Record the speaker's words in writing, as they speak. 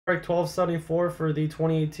Break 1274 for the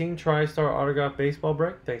 2018 Tristar Autograph Baseball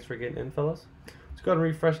Break. Thanks for getting in, fellas. Let's go ahead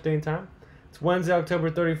and refresh day and time. It's Wednesday,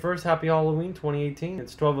 October 31st. Happy Halloween 2018.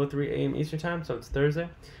 It's 12:03 a.m. Eastern Time, so it's Thursday,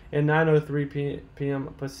 and 9:03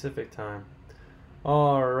 p.m. Pacific Time.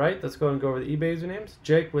 All right, let's go ahead and go over the eBay usernames.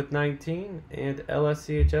 Jake with 19 and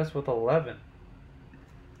LSCHS with 11.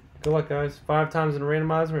 Good luck, guys. 5 times in a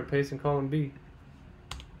randomizer and paste in column B.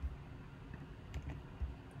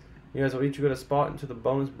 You guys will each get a spot into the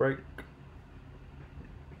bonus break.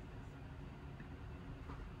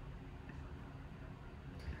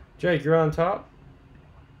 Jake, you're on top.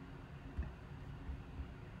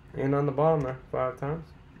 And on the bottom there, 5 times.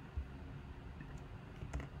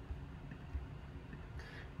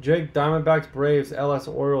 Jake, Diamondbacks, Braves, LS,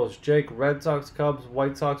 Orioles. Jake, Red Sox, Cubs,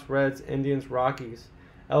 White Sox, Reds, Indians, Rockies.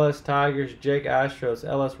 LS, Tigers. Jake, Astros,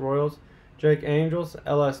 LS, Royals. Jake, Angels,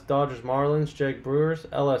 LS, Dodgers, Marlins. Jake, Brewers,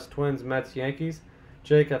 LS, Twins, Mets, Yankees.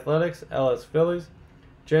 Jake, Athletics, LS, Phillies.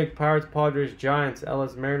 Jake, Pirates, Padres, Giants,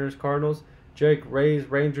 LS, Mariners, Cardinals. Jake, Rays,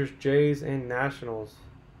 Rangers, Jays, and Nationals.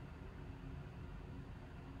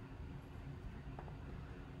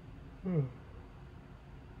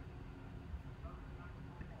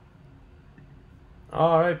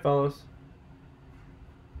 Alright, fellas.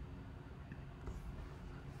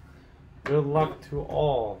 Good luck to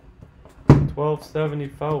all.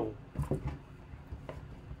 1274.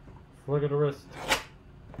 Flick of the wrist.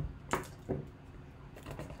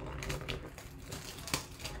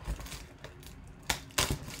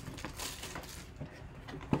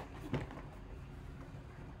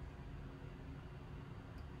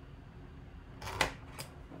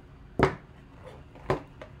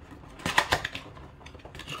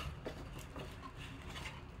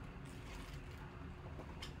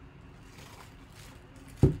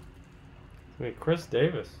 Wait, Chris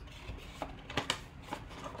Davis.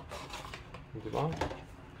 I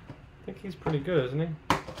think he's pretty good, isn't he?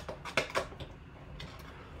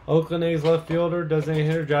 Oakland A's left fielder, designated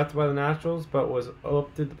hitter, drafted by the Nationals, but was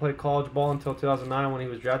opted to play college ball until 2009 when he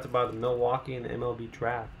was drafted by the Milwaukee in the MLB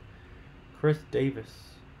draft. Chris Davis.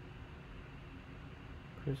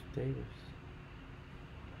 Chris Davis.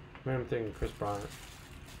 I'm thinking Chris Bryant.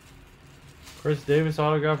 Chris Davis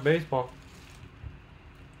autographed baseball.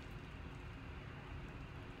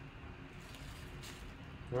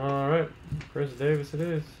 Alright, Chris Davis it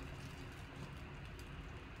is.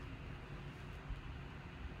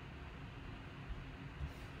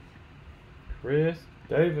 Chris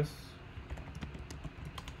Davis.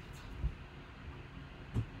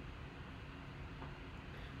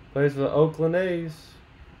 Plays for the Oakland A's.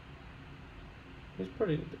 He's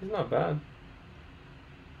not bad.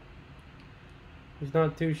 He's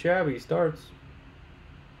not too shabby. He starts.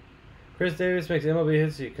 Chris Davis makes MLB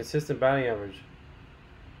history, consistent batting average.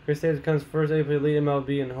 Chris Davis becomes first able to lead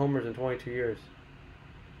MLB in homers in 22 years.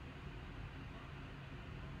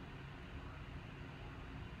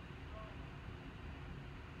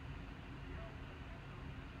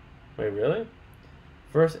 Wait, really?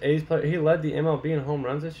 First A's player. He led the MLB in home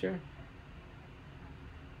runs this year?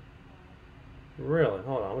 Really?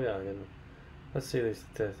 Hold on. We gotta get him. Let's see these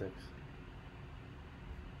statistics.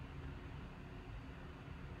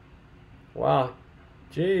 Wow.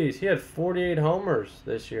 Jeez, he had 48 homers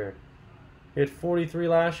this year. He had 43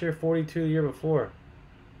 last year, 42 the year before.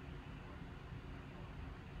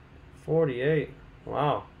 48.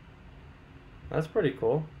 Wow. That's pretty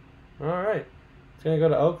cool. Alright. It's going to go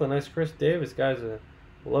to Oakland. Nice Chris Davis. Guy's a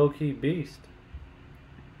low-key beast.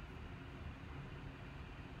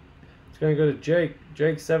 It's going to go to Jake.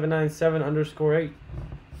 Jake797_8.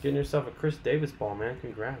 Getting yourself a Chris Davis ball, man.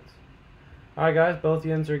 Congrats. Alright guys, both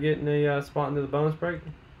ends are getting a spot into the bonus break.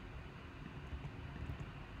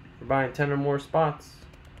 We're buying 10 or more spots.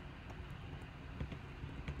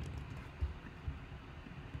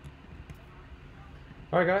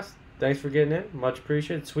 Alright guys, thanks for getting in. Much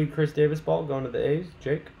appreciated. Sweet Chris Davis ball going to the A's.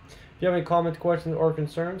 Jake. If you have any comments, questions, or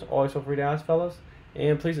concerns, always feel free to ask, fellas.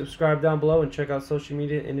 And please subscribe down below and check out social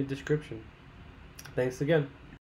media in the description. Thanks again.